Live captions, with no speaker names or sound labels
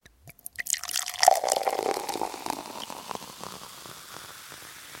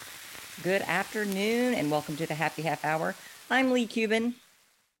Good afternoon and welcome to the Happy Half Hour. I'm Leigh Kubin.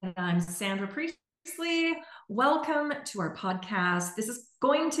 And I'm Sandra Priestley. Welcome to our podcast. This is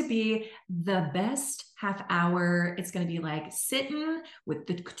going to be the best half hour. It's going to be like sitting with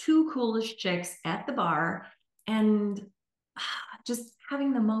the two coolest chicks at the bar and just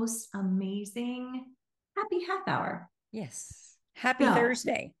having the most amazing happy half hour. Yes. Happy So,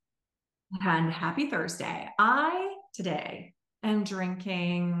 Thursday. and happy Thursday. I today am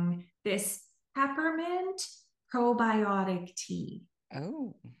drinking this peppermint probiotic tea.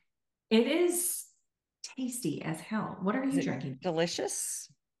 Oh, It is tasty as hell. What are is you it drinking?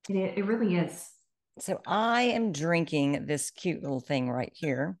 delicious? It really is. So I am drinking this cute little thing right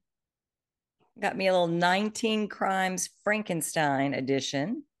here. Got me a little 19 Crimes Frankenstein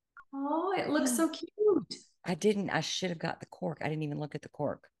edition. Oh, it looks so cute. I should have got the cork. I didn't even look at the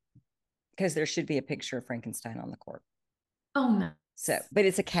cork because there should be a picture of Frankenstein on the cork. Oh, So, nice. but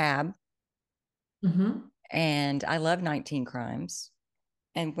it's a cab Mm-hmm. and I love 19 Crimes.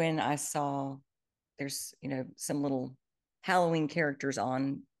 And when I saw there's, some little Halloween characters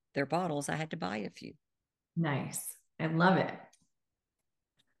on their bottles, I had to buy a few. Nice. I love it.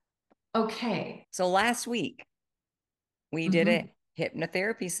 Okay. So last week we did Mm-hmm. a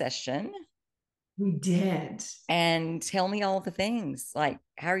hypnotherapy session We did. and tell me all the things. Like,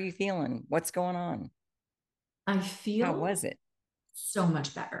 how are you feeling? What's going on? I How feel was it? so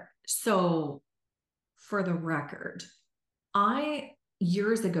much better. So, for the record, I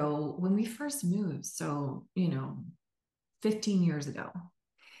years ago when we first moved, so, 15 years ago,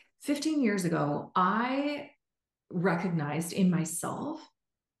 15 years ago, I recognized in myself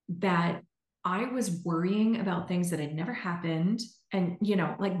that I was worrying about things that had never happened and,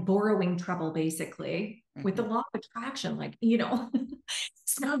 like borrowing trouble basically with the Mhm. law of attraction. Like,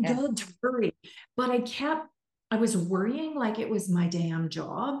 it's not Yeah. good to worry. But I was worrying like it was my damn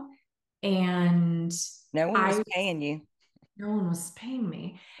job. And No one was I, paying you. no one was paying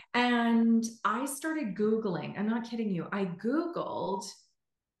me. And I started Googling. I'm not kidding you. I Googled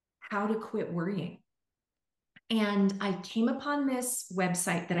how to quit worrying. And I came upon this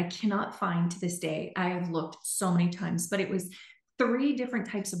website that I cannot find to this day. I have looked so many times, but it was three different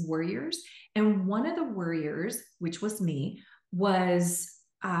types of warriors. And one of the warriors, which was me, was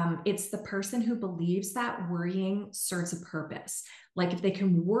it's the person who believes that worrying serves a purpose. Like if they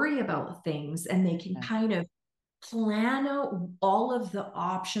can worry about things and they can Yeah. kind of plan out all of the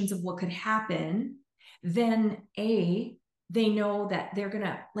options of what could happen, then they know that they're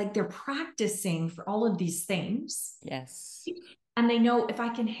gonna like they're practicing for all of these things. Yes. And they know if I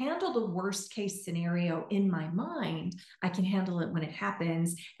can handle the worst case scenario in my mind, I can handle it when it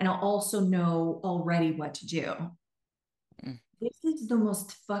happens. And I'll also know already what to do. Mm. This is the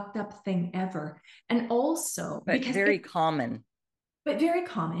most fucked up thing ever. And also But because it very common. but very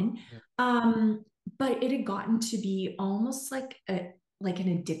common. Yeah. Um, but it had gotten to be almost like an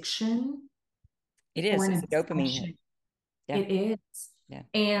addiction It or is. an It's a dopamine hit. obsession. Yeah. It is. Yeah.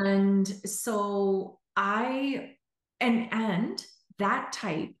 And so and that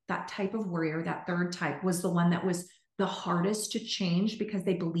type of warrior, that third type was the one that was the hardest to change because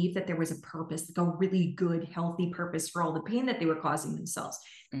they believed that there was a purpose, like a really good, healthy purpose for all the pain that they were causing themselves.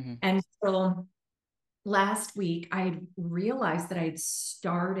 Hmm. And so last week I realized that I'd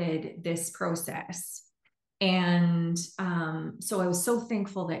started this process. And so I was so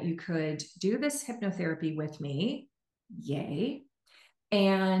thankful that you could do this hypnotherapy with me. Yay.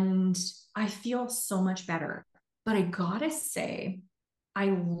 And I feel so much better. But I gotta say, I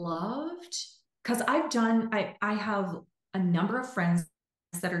loved because I have a number of friends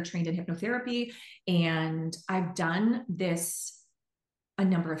that are trained in hypnotherapy, and I've done this a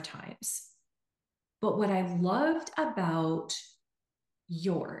number of times. But what I loved about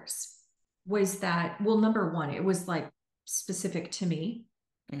yours was that, well, number one, it was like specific to me,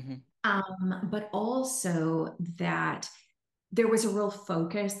 Hmm. but also that there was a real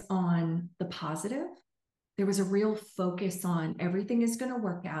focus on the positive. There was a real focus on everything is going to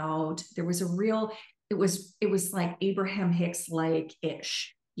work out. There was a real, it was like Abraham Hicks like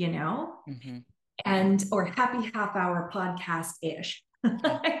ish, Hmm. and or happy half hour podcast ish.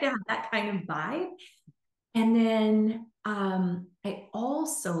 Yeah. Yeah, that kind of vibe. And then I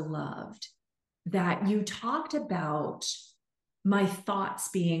also loved that you talked about my thoughts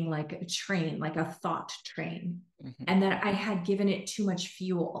being like a train, like a thought train, Hmm. and that I had given it too much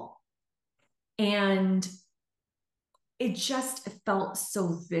fuel. And it just felt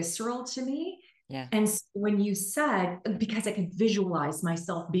so visceral to me. Yeah. And so when you said, because I could visualize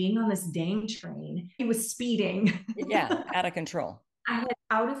myself being on this dang train, it was speeding. Yeah. Out of control. I had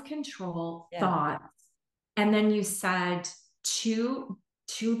out of control Yeah. thoughts. And then you said to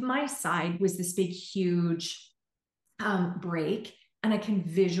to my side was this big, huge break. And I can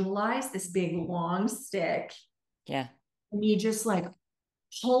visualize this big, long stick. Yeah. Me just like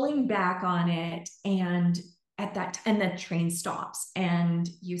pulling back on it. And and the train stops. And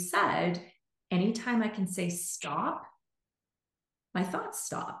you said, anytime I can say stop, my thoughts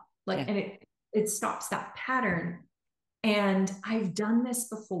stop. Like, Yeah. and it stops that pattern. And I've done this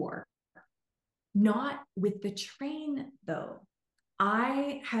before, not with the train though.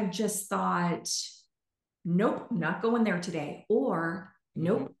 I had just thought, nope, not going there today. Or,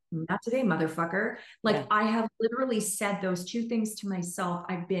 nope, not today, motherfucker. Like, Yeah. I have literally said those two things to myself.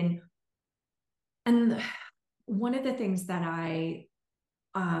 And one of the things that I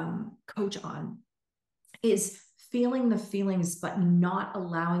coach on is feeling the feelings, but not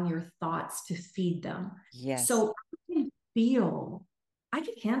allowing your thoughts to feed them. Yes. So I can feel, I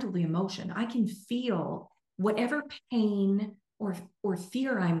can handle the emotion. I can feel whatever pain or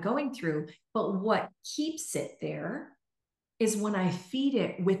fear I'm going through. But what keeps it there is when I feed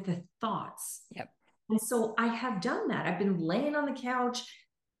it with the thoughts. Yep. And so I have done that. I've been laying on the couch,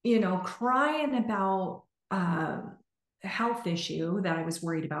 crying about a health issue that I was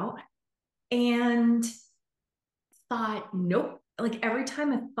worried about, and thought, nope. Like every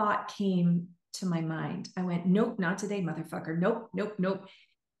time a thought came to my mind, I went, nope, not today, motherfucker. Nope, nope, nope.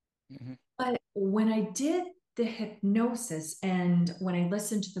 Mm-hmm. But when I did the hypnosis and when I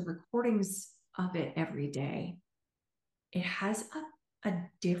listened to the recordings of it every day, it has a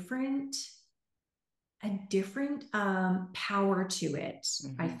different power to it,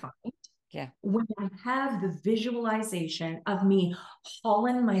 I Mm-hmm. find. Yeah. When I have the visualization of me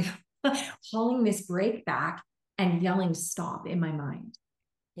hauling my hauling this brake back and yelling stop in my mind.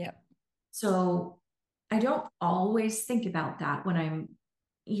 Yeah. So I don't always think about that when I'm,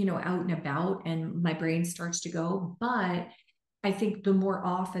 out and about and my brain starts to go. But I think the more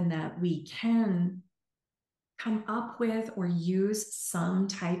often that we can come up with or use some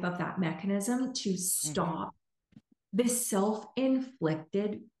type of that mechanism to Mm-hmm. stop this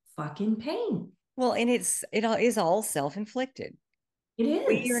self-inflicted fucking pain. Well, and it all is all self-inflicted. It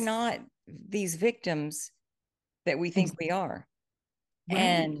We are is. not these victims that we think we are. Right.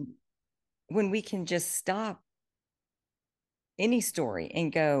 And when we can just stop any story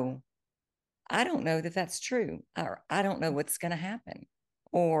and go, I don't know that that's true, or I don't know what's going to happen,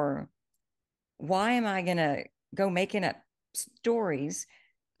 or why am I going to go making up stories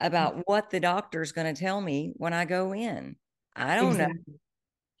about what the doctor's going to tell me when I go in? I don't know. Exactly.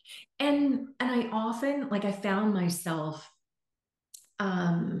 And I often, like, I found myself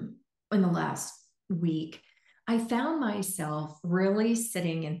um in the last week, I found myself really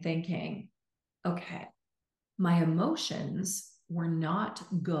sitting and thinking, okay, my emotions were not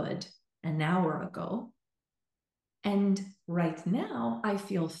good an hour ago, and right now I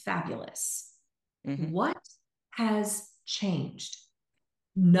feel fabulous. Mm-hmm. What has changed?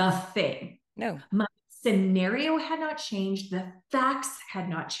 Nothing. No. My scenario had not changed. The facts had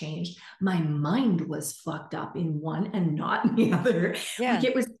not changed. My mind was fucked up in one and not in the other. Like Yeah.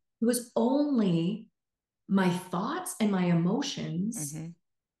 it was only my thoughts and my emotions Mm-hmm.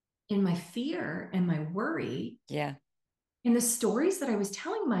 and my fear and my worry Yeah. and the stories that I was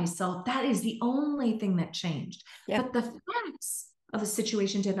telling myself. That is the only thing that changed. Yeah. But the facts of the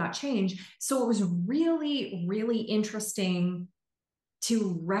situation did not change. So it was really, really interesting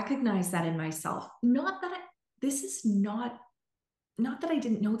to recognize that in myself. Not that this is not that I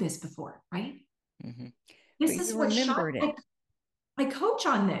didn't know this before, right? Mm-hmm. This But is you what shot. remembered it. I coach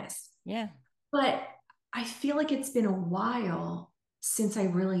on this, Yeah. but I feel like it's been a while since I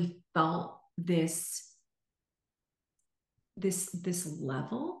really felt this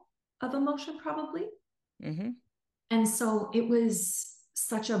level of emotion, probably. Mm-hmm. And so it was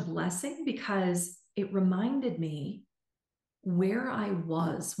such a blessing because it reminded me where I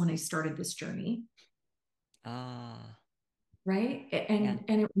was when I started this journey, Ah. right? Yeah.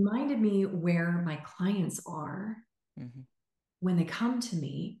 And it reminded me where my clients are Mm-hmm. when they come to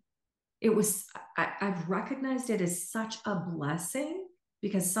me. It was I've recognized it as such a blessing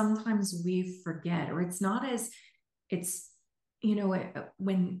because sometimes we forget, or it's not as it's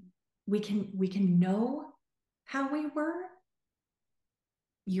when we can know how we were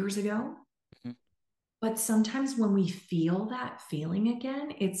years ago, Mm-hmm. but sometimes when we feel that feeling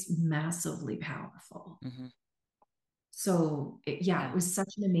again, it's massively powerful. Mm-hmm. So yeah, Yeah. it was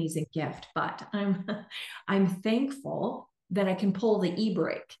such an amazing gift. But I'm thankful that I can pull the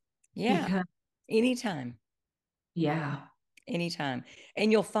e-brake Yeah. because Anytime. yeah. Anytime.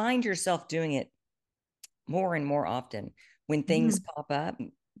 And you'll find yourself doing it more and more often when things Mhm. pop up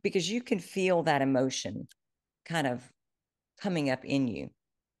because you can feel that emotion kind of coming up in you.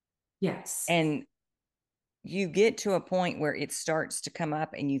 Yes. And you get to a point where it starts to come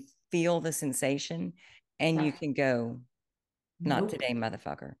up and you feel the sensation and you Yeah. can go, not Nope. today,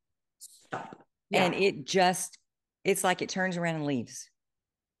 motherfucker. Stop. And Yeah. it's like it turns around and leaves.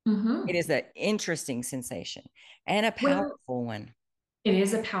 It Hmm. is an interesting sensation and a Well, powerful one. it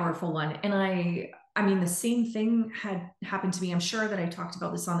is a powerful one. And I mean, the same thing had happened to me. I'm sure that I talked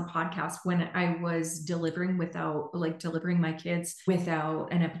about this on the podcast when I was delivering my kids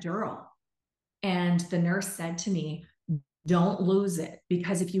without an epidural. And the nurse said to me, don't lose it,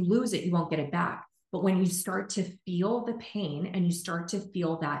 because if you lose it, you won't get it back. But when you start to feel the pain and you start to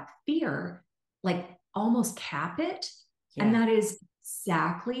feel that fear, like almost cap it. And Yeah. that is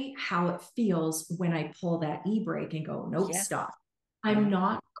exactly how it feels when I pull that e-brake and go, nope, Yeah. stop. Yeah. I'm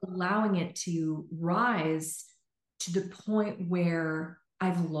not allowing it to rise to the point where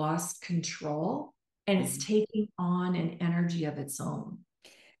I've lost control and it's Mhm. taking on an energy of its own.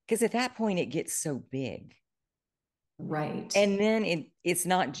 Because at that point, it gets so big. Right. And then it's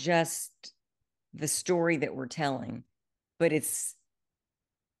not just the story that we're telling, but it's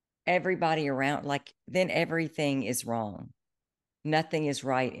everybody around. Like, then everything is wrong. Nothing is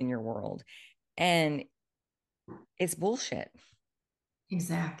right in your world. And it's bullshit.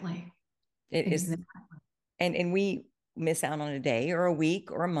 Exactly. It is. Exactly. And we miss out on a day or a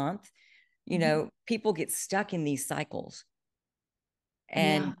week or a month. Mhm. People get stuck in these cycles. Yeah.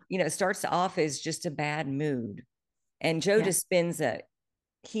 And, it starts off as just a bad mood. And Joe Yeah. Dispenza,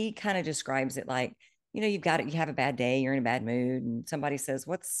 he kind of describes it like, you've got it, you have a bad day, you're in a bad mood, and somebody says,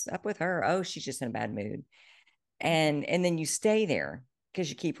 "What's up with her?" "Oh, she's just in a bad mood." And then you stay there because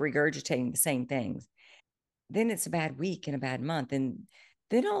you keep regurgitating the same things. Then it's a bad week and a bad month. And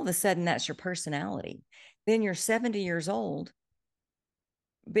then all of a sudden that's your personality. Then you're 70 years old,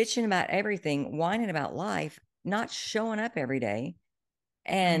 bitching about everything, whining about life, not showing up every day.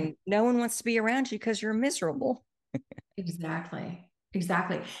 Right. And no one wants to be around you because you're miserable. Exactly.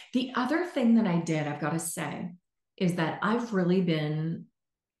 Exactly. The other thing that I did, I've got to say, is that I've really been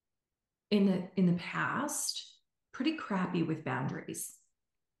in the past pretty crappy with boundaries.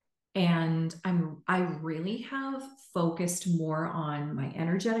 And I really have focused more on my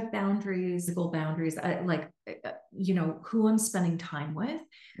energetic boundaries, physical boundaries, who I'm spending time with.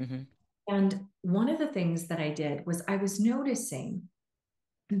 Mm-hmm. And one of the things that I did was I was noticing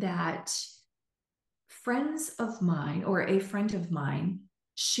that friends of mine, or a friend of mine,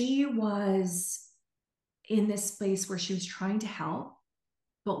 she was in this place where she was trying to help.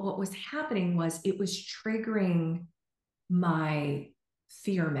 But what was happening was it was triggering my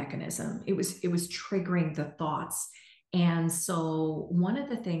fear mechanism. It was triggering the thoughts. And so one of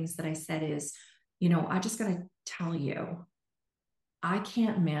the things that I said is, I just got to tell you, I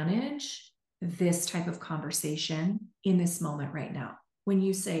can't manage this type of conversation in this moment right now. When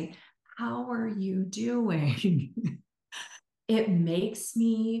you say, how are you doing? It makes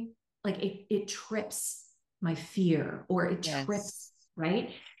me like it trips my fear, or it Yes. trips,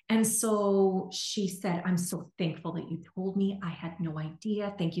 right? And so she said, I'm so thankful that you told me. I had no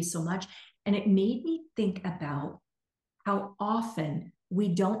idea. Thank you so much. And it made me think about how often we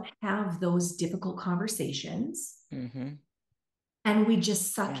don't have those difficult conversations Mm-hmm. and we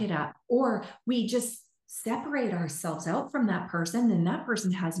just suck Yeah. it up, or we just separate ourselves out from that person, and that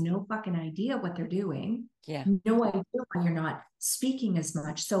person has no fucking idea what they're doing, Yeah. no idea why you're not speaking as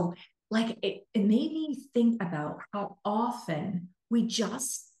much. So like it made me think about how often we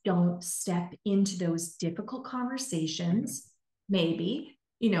just don't step into those difficult Mm-hmm. conversations, maybe,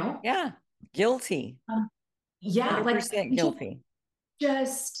 Yeah. Guilty. um, yeah, like 100% we guilty.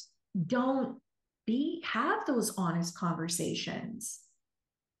 just don't be have those honest conversations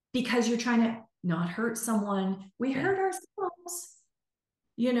because you're trying to not hurt someone. We Yeah. hurt ourselves,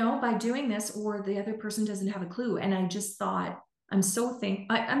 by doing this, or the other person doesn't have a clue. And I just thought, I'm so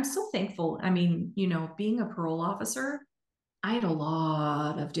thankful. I mean, being a parole officer, I had a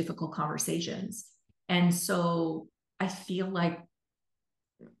lot of difficult conversations. And so I feel like,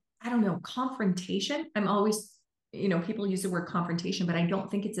 I don't know, confrontation. I'm always, people use the word confrontation, but I don't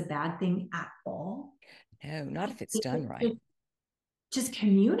think it's a bad thing at all. No, not if it's It, done it, right. it, just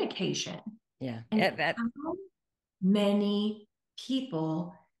communication. Yeah. And That how many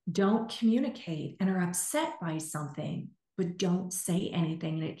people don't communicate and are upset by something, but don't say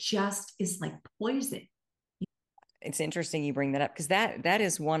anything. And it just is like poison. it's interesting you bring that up because that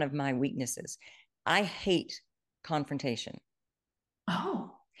is one of my weaknesses. I hate confrontation.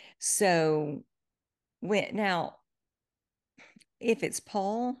 Oh, So now if it's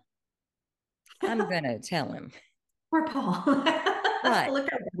Paul, I'm gonna tell him. poor Paul. But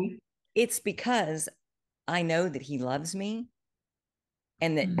Look at me. it's because I know that he loves me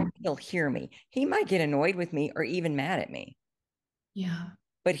and that he'll hear me. He might get annoyed with me or even mad at me. Yeah.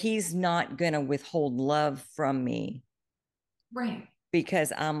 But he's not going to withhold love from me. Right.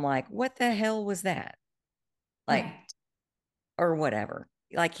 Because I'm like, what the hell was that? Like, Right. or whatever.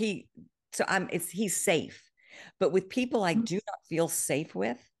 Like he's safe. But with people I do not feel safe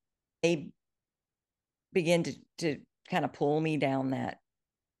with, they begin to kind of pull me down that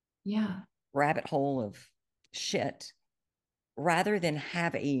rabbit hole of shit. Rather than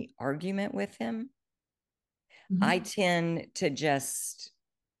have a argument with him, I tend to just,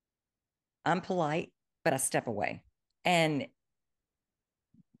 I'm polite, but I step away. And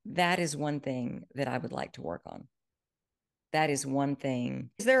that is one thing that I would like to work on. That is one thing.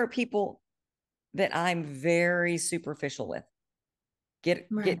 There are people that I'm very superficial with. Get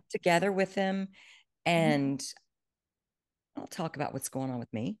together with them and I'll talk about what's going on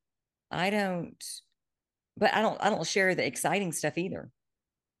with me. I don't, but I don't share the exciting stuff either.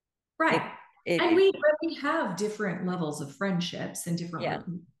 Right. And It we have different levels of friendships and different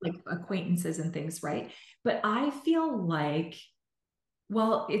like acquaintances and things, right? But I feel like,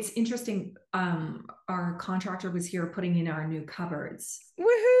 well, it's interesting. Our contractor was here putting in our new cupboards.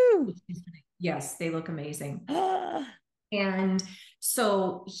 Woohoo! Yes, they look amazing. And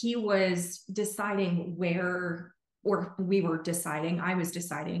so he was deciding where, or we were deciding, I was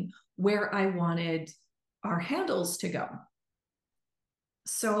deciding where I wanted our handles to go.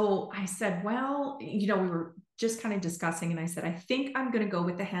 So I said, well, we were just kind of discussing, and I said, I think I'm going to go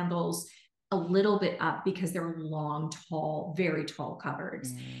with the handles a little bit up because they're long, tall, very tall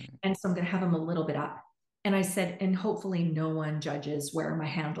cupboards. And so I'm going to have them a little bit up. And I said, and hopefully no one judges where my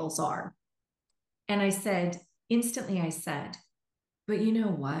handles are. And I said, instantly, I said, but you know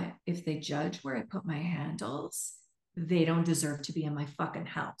what? If they judge where I put my handles, they don't deserve to be in my fucking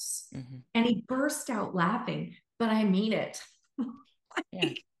house. And he burst out laughing, but I mean it.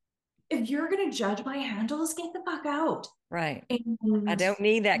 If you're going to judge my handles, get the fuck out. Right. And I don't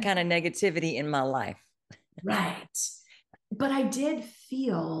need that kind of negativity in my life. Right. But I did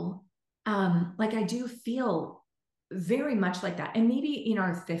feel like I do feel very much like that. And maybe in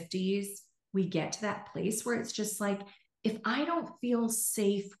our 50s, we get to that place where it's just like, if I don't feel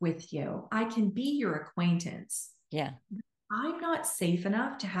safe with you, I can be your acquaintance. Yeah. I'm not safe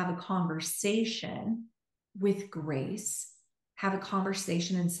enough to have a conversation with Grace, have a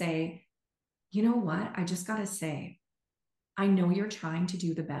conversation and say, you know what? I just got to say, I know you're trying to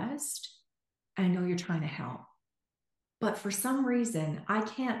do the best. I know you're trying to help. But for some reason, I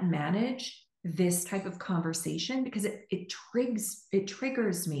can't manage this type of conversation because it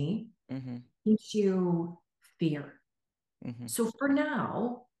triggers me into fear. So for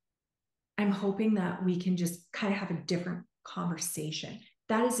now, I'm hoping that we can just kind of have a different conversation.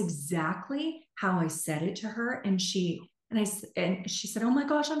 That is exactly how I said it to her. And she said, oh my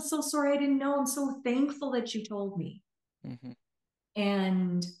gosh, I'm so sorry. I didn't know. I'm so thankful that you told me.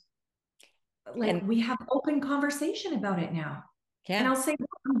 And like, we have open conversation about it now. And I'll say,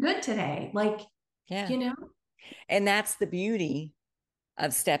 I'm good today. Like, and that's the beauty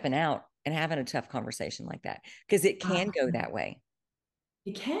of stepping out and having a tough conversation like that, because it can go that way.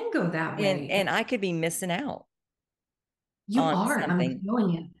 It can go that way. And I could be missing out. You are, I'm telling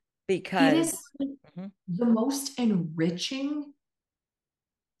you. Because it is the most enriching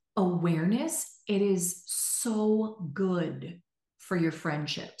awareness. It is so good for your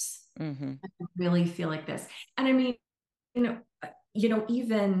friendships. I really feel like this. And I mean,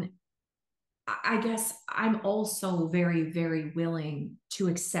 even I guess I'm also very, very willing to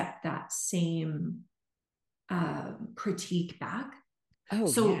accept that same critique back.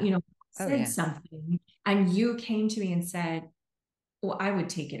 Said something and you came to me and said, well, I would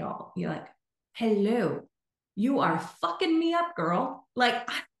take it all. You're like, hello, you are fucking me up, girl. Like,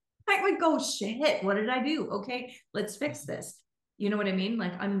 I would go, shit, what did I do? Okay, let's fix this. You know what I mean?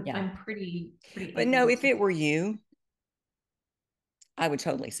 Like, I'm pretty. But no, if it were you, I would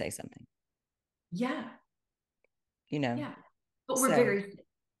totally say something. Yeah. Yeah. But we're very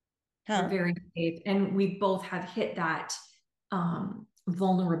safe. And we both have hit that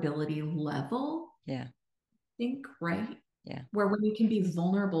vulnerability level. Yeah. I think, right? Yeah. Where when you can be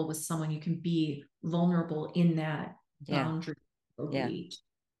vulnerable with someone, you can be vulnerable in that boundary of reach.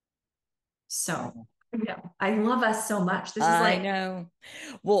 So I love us so much. This is like, I know.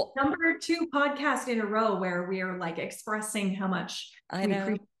 Well, number 2 podcast in a row where we are like expressing how much we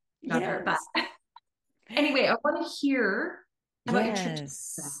appreciate each other. But anyway, I want to hear about your trip.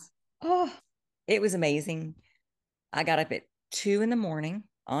 Oh, it was amazing. I got up at 2 a.m.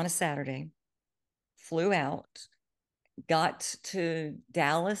 on a Saturday, flew out, got to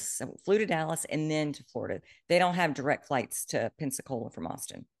Dallas, flew to Dallas, and then to Florida. They don't have direct flights to Pensacola from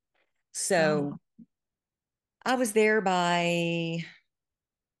Austin. Oh, So I was there by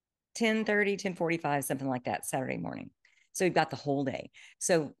 10:30, 10:45, something like that, Saturday morning. So we've got the whole day.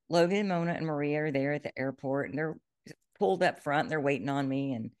 So Logan, Mona, and Maria are there at the airport, and they're pulled up front. And they're waiting on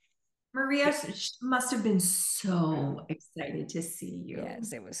me. And Maria must have been so excited to see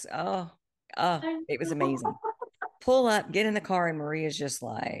yes, you. it was, oh, I it was know. amazing. Pull up, get in the car, and Maria's just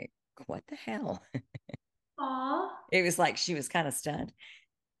like, what the hell? Aw. It was like she was kind of stunned.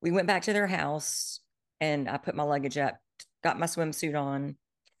 We went back to their house, and I put my luggage up, got my swimsuit on,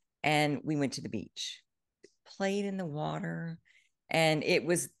 and we went to the beach, played in the water, and it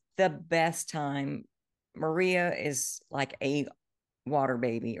was the best time. Maria is like a water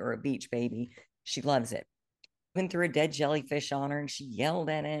baby or a beach baby. She loves it. Went through a dead jellyfish on her and she yelled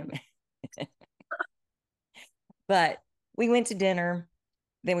at him. But we went to dinner.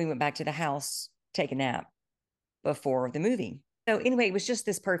 Then we went back to the house, take a nap before the movie. So, anyway, it was just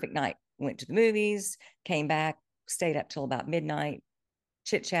this perfect night. Went to the movies, came back, stayed up till about midnight,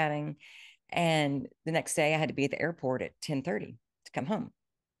 chit chatting. And the next day I had to be at the airport at 10:30 to come home.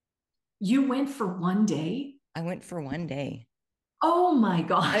 You went for 1 day? I went for 1 day. Oh my I mean,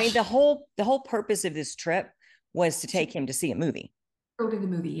 gosh. the whole purpose of this trip was to To take him to see a movie. go to the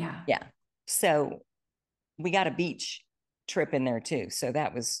movie, yeah. Yeah. So we got a beach trip in there too. So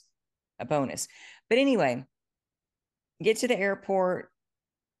that was a bonus. But anyway, get to the airport,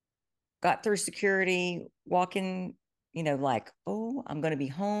 got through security, walking, like, oh, I'm going to be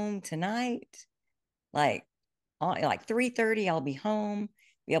home tonight. Like 3:30, I'll be home,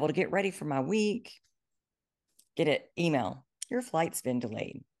 be able to get ready for my week. Get it email. Your flight's been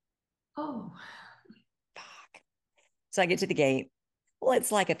delayed. Oh, Fuck. So I get to the gate. Well,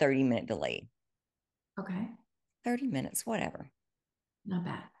 it's like a 30-minute delay. okay. 30 minutes, whatever. Not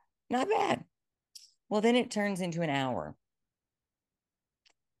bad. Not bad. Well, then it turns into an hour.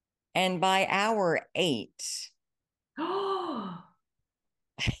 And by hour 8, Oh,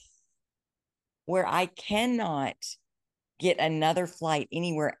 where I cannot get another flight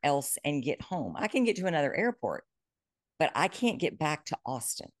anywhere else and get home, I can get to another airport, but I can't get back to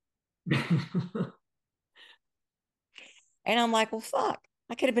Austin. And I'm like, well, fuck.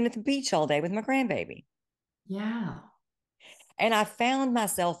 I could have been at the beach all day with my grandbaby. yeah. And I found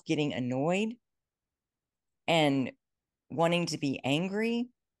myself getting annoyed and wanting to be angry.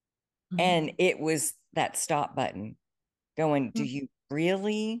 And Mhm. it was that stop button going, do you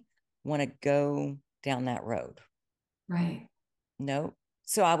really want to go down that road? Right. Nope.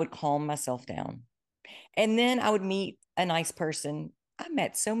 So I would calm myself down. And then I would meet a nice person. I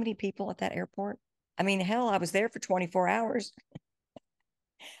met so many people at that airport. I mean, hell, I was there for 24 hours.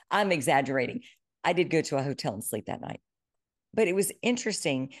 I'm exaggerating. I did go to a hotel and sleep that night. But it was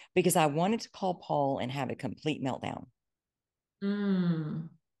interesting because I wanted to call Paul and have a complete meltdown. Mm,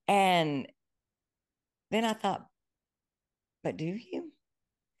 And then I thought, but do you?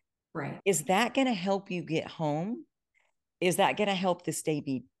 right. Is that going to help you get home? Is that going to help this day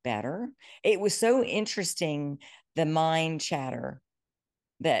be better? It was so interesting, the mind chatter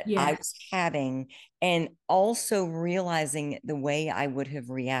that I Yeah. was having, and also realizing the way I would have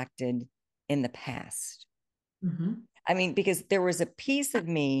reacted in the past. Hmm. I mean, because there was a piece of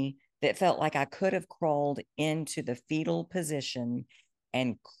me that felt like I could have crawled into the fetal position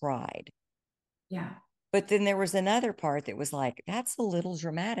and cried. Yeah. But then there was another part that was like, that's a little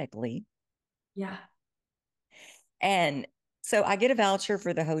dramatically. Yeah. And so I get a voucher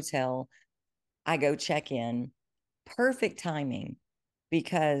for the hotel. I go check in. Perfect timing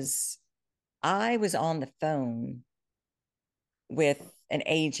because I was on the phone with an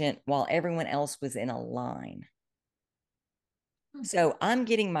agent while everyone else was in a line. Hmm. So I'm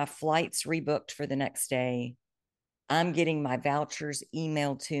getting my flights rebooked for the next day. I'm getting my vouchers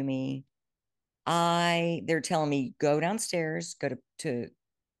emailed to me. They're telling me go downstairs, go to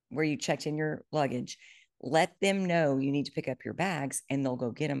where you checked in your luggage, let them know you need to pick up your bags and they'll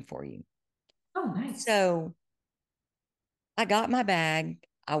go get them for you. Oh, nice. So I got my bag.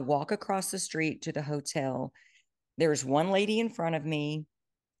 I walk across the street to the hotel. There's one lady in front of me.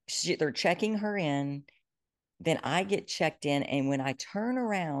 They're checking her in. Then I get checked in. And when I turn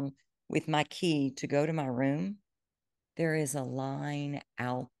around with my key to go to my room, there is a line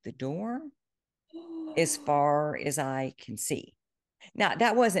out the door as far as I can see. Now,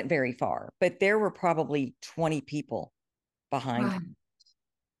 that wasn't very far, but there were probably 20 people behind Right. me.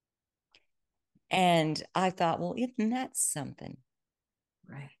 And I thought, well, isn't that something?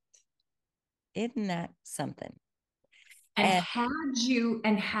 Right. Isn't that something? And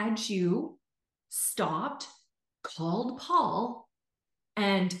And had you stopped, called Paul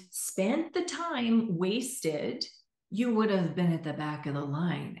and spent the time wasted, you would have been at the back of the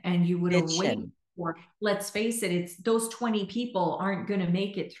line and you would have waited Bitchin'. for, let's face it, it's those 20 people aren't going to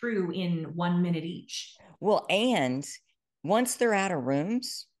make it through in 1 minute each. Well, and once they're out of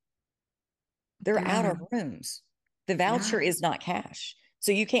rooms, they're They're out out of of, rooms. The yeah. voucher is not cash.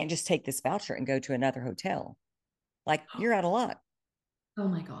 So you can't just take this voucher and go to another hotel. Like you're out of luck. Oh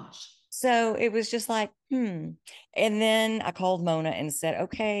my gosh. So it was just like, hmm. And then I called Mona and said,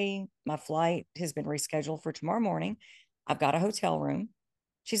 okay, my flight has been rescheduled for tomorrow morning. I've got a hotel room.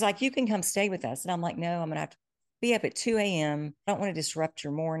 She's like, you can come stay with us. And I'm like, no, I'm going to have to be up at 2 a.m. I don't want to disrupt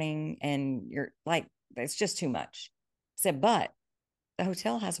your morning. And you're like, it's just too much. I said, but the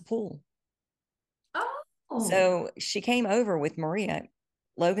hotel has a pool. Oh, So she came over with Maria.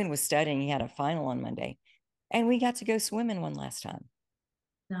 Logan was studying. He had a final on Monday. And we got to go swimming one last time.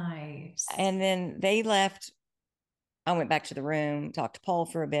 nice. And then they left. I went back to the room, talked to Paul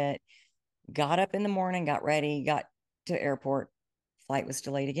for a bit, got up in the morning, got ready, got to the airport. Flight was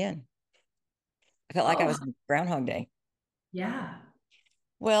delayed again. I felt like I Oh, was in Groundhog Day. yeah.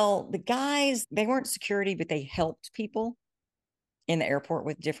 Well, the guys, they weren't security, but they helped people in the airport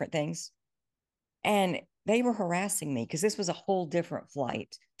with different things. And they were harassing me because this was a whole different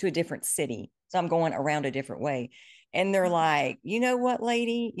flight to a different city. So I'm going around a different way. And they're like, you know what,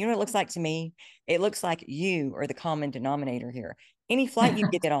 lady? You know what it looks like to me? It looks like you are the common denominator here. Any flight you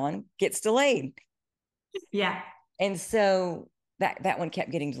get on gets delayed. Yeah. And so that one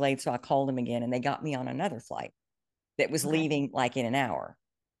kept getting delayed. So I called them again and they got me on another flight that was Okay. leaving like in an hour.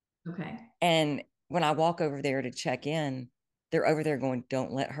 Okay. And when I walk over there to check in, they're over there going,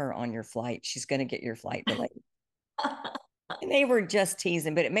 don't let her on your flight. She's going to get your flight delayed. And they were just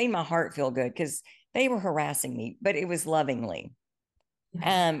teasing, but it made my heart feel good because they were harassing me, but it was lovingly.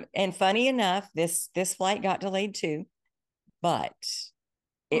 Yeah. And funny enough, this flight got delayed too, but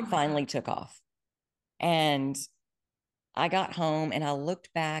Oh it my God. finally took off. And I got home and I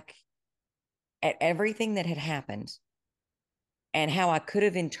looked back at everything that had happened and how I could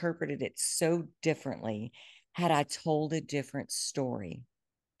have interpreted it so differently had I told a different story.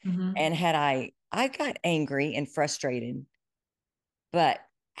 Mm-hmm. And had I got angry and frustrated, but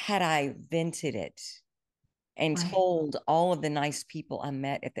had I vented it and Right. told all of the nice people I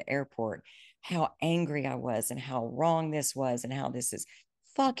met at the airport how angry I was and how wrong this was and how this is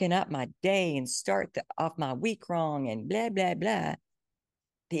fucking up my day and off my week wrong and blah, blah, blah,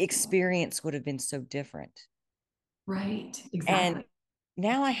 the experience would have been so different. Right. And Exactly.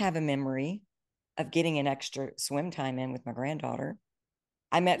 now I have a memory of getting an extra swim time in with my granddaughter.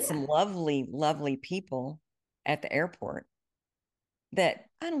 I met some Yeah. lovely, lovely people at the airport that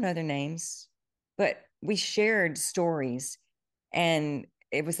I don't know their names, but we shared stories and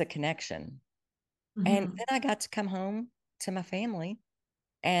it was a connection. And Mm-hmm. then I got to come home to my family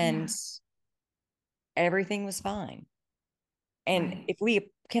and Yeah. everything was fine. And Right. if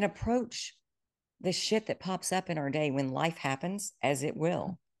we can approach the shit that pops up in our day when life happens, as it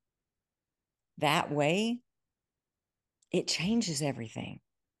will, that way, it changes everything.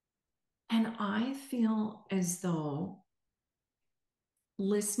 And I feel as though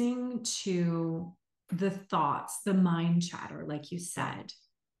listening to the thoughts, the mind chatter, like you Yeah. said,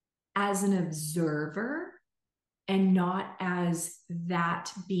 as an observer and not as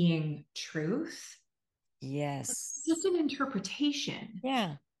that being truth, it's Yes. just an interpretation.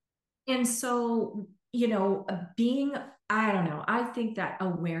 Yeah. And so, being, I don't know, I think that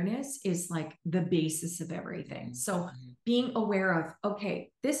awareness is like the basis of everything. So, Mm-hmm. being aware of,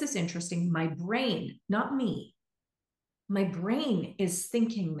 okay, this is interesting. My brain, not me, my brain is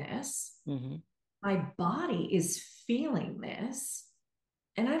thinking this, Mm-hmm. my body is feeling this,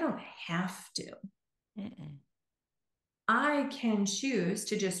 and I don't have to. Mm-mm. I can choose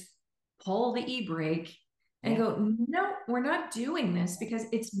to just pull the e brake and Yeah. go, no, we're not doing this because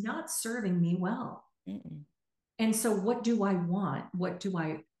it's not serving me well. Mm-mm. And so what do I want? What do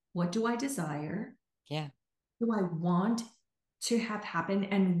I desire? Yeah. Do I want to have happen?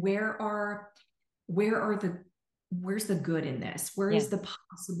 And where are where's the good in this? Where Yeah. is the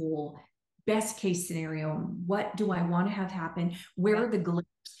possible best case scenario? What do I want to have happen? Where Yeah. are the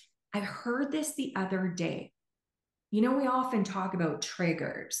glimmers? I heard this the other day. We often talk about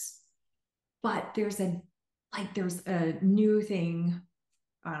triggers, but there's a new thing.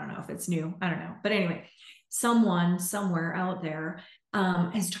 I don't know if it's new. I don't know. But anyway, someone somewhere out there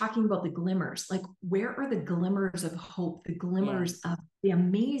is talking about the glimmers. Like, where are the glimmers of hope, the glimmers Yes. of the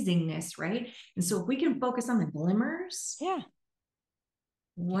amazingness, right? And so, if we can focus on the glimmers, Yeah.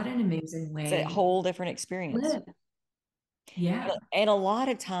 what an amazing It's a way whole different to experience. live. Yeah. And a lot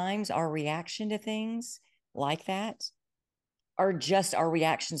of times our reaction to things like that are just our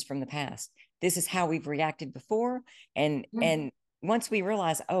reactions from the past. This is how we've reacted before. And once we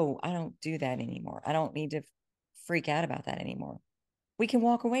realize, oh, I don't do that anymore. I don't need to freak out about that anymore. We can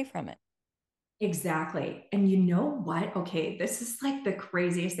walk away from it. Exactly. And you know what? Okay, this is like the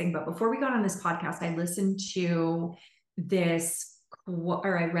craziest thing. But before we got on this podcast, I listened to this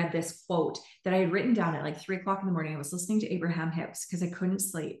or I read this quote that I had written down at like 3 o'clock in the morning. I was listening to Abraham Hicks because I couldn't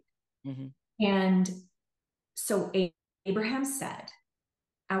sleep. Mm-hmm. And so Abraham said,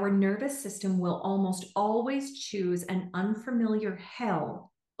 our nervous system will almost always choose an unfamiliar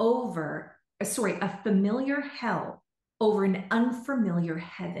hell over, a familiar hell over an unfamiliar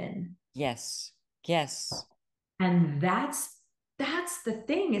heaven. Yes. Yes. And that's the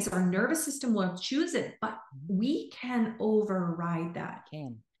thing is our nervous system will choose it, but we can override that.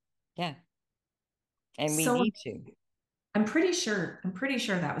 Can. Yeah. And we So need to. I'm pretty sure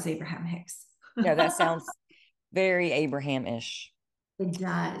that was Abraham Hicks. No, that sounds very Abraham-ish. It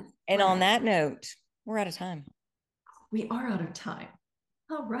does. And on But that note, we're out of time. we are out of time.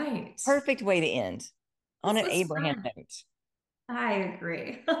 All right. Perfect way to end on This an was Abraham fun. note. I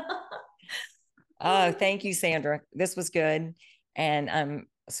agree. Oh, thank you, Sandra. This was good. And I'm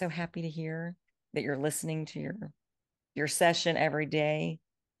so happy to hear that you're listening to your session every day.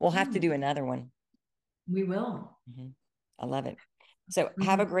 We'll have to do another one. We will. Mm-hmm. I love it. So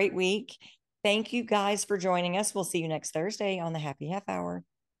have a great week. Thank you guys for joining us. We'll see you next Thursday on the Happy Half Hour.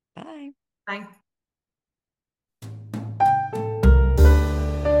 Bye. Bye.